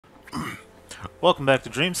Welcome back to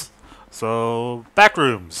Dreams. So,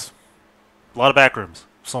 Backrooms. A lot of Backrooms.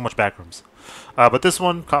 So much Backrooms. But this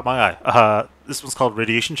one caught my eye. This one's called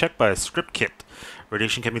Radiation Check by Script Kit.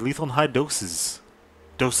 Radiation can be lethal in high dosages.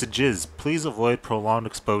 Please avoid prolonged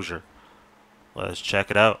exposure. Let's check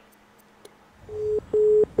it out.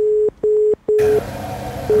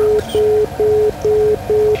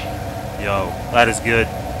 Yo, that is good.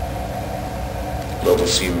 Level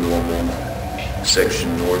C normal.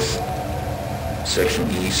 Section north. Section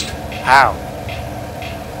east. How?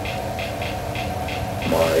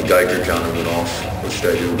 My Geiger counter went off. What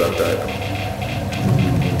should I do about that?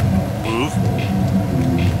 Move.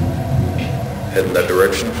 Head in that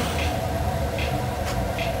direction?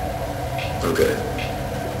 Okay.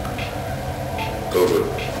 Over.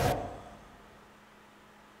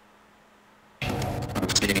 I'm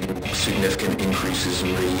seeing significant increases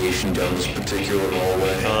in radiation down this particular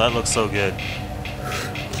hallway. Oh, that looks so good.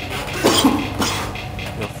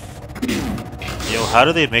 Yo, how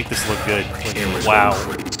do they make this look good? Like, wow.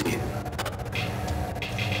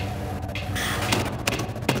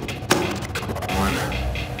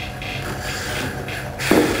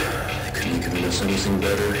 Couldn't give us anything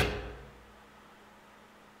better.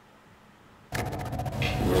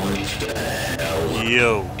 What the hell?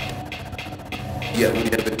 Yo. Yeah, we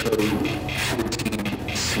have the code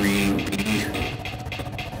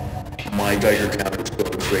 143B. My Geiger counter is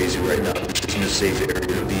going crazy right now, which isn't a safe area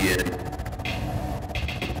to be in.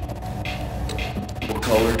 What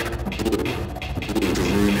color? Blue. Blue. The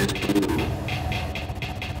room is blue.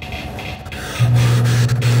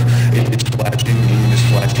 It's flashing. The room is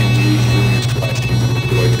flashing blue. The room is flashing blue. What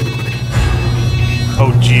do I do?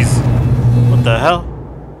 Oh, jeez. What the hell?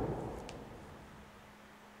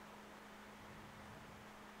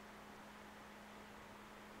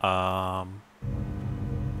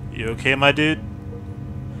 You okay, my dude?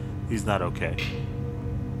 He's not okay.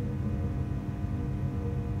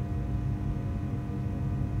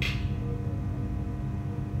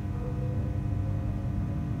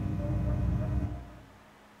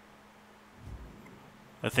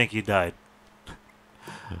 I think he died.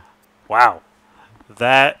 Wow.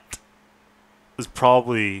 That is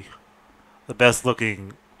probably the best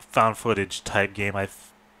looking found footage type game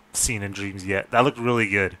I've seen in Dreams yet. That looked really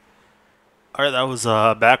good. Alright, that was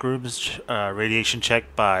Backrooms Radiation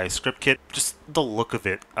Check by Script Kit. Just the look of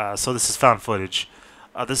it. So this is found footage.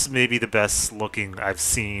 This is maybe the best looking I've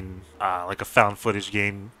seen like a found footage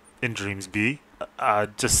game in Dreams be.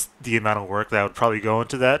 Just the amount of work that would probably go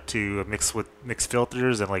into that to mix with mixed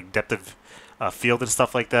filters and like depth of field and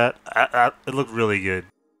stuff like that. It looked really good.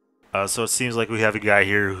 So it seems like we have a guy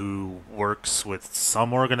here who works with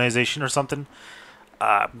some organization or something.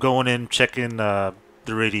 Going in, checking the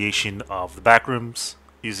radiation of the Backrooms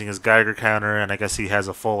using his Geiger counter, and I guess he has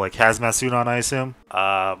a full like hazmat suit on, I assume.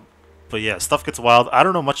 But yeah, stuff gets wild. I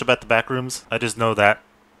don't know much about the Backrooms. I just know that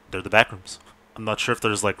they're the Backrooms. I'm not sure if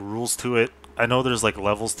there's like rules to it. I know there's like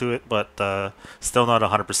levels to it, but still not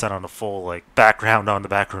 100% on the full like background on the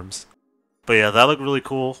Backrooms. But yeah, that looked really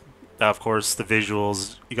cool. Of course, the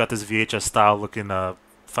visuals. You got this VHS style looking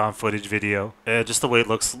found footage video. Just the way it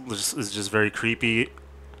looks is just very creepy.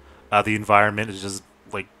 The environment is just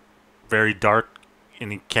like very dark,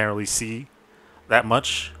 and you can't really see that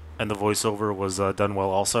much. And the voiceover was done well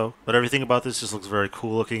also. But everything about this just looks very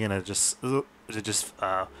cool looking, and it just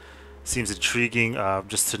seems intriguing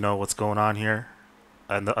just to know what's going on here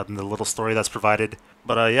and the little story that's provided.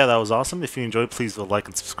 But yeah, that was awesome. If you enjoyed, please like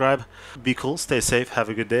and subscribe. Be cool, stay safe, have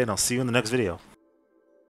a good day, and I'll see you in the next video.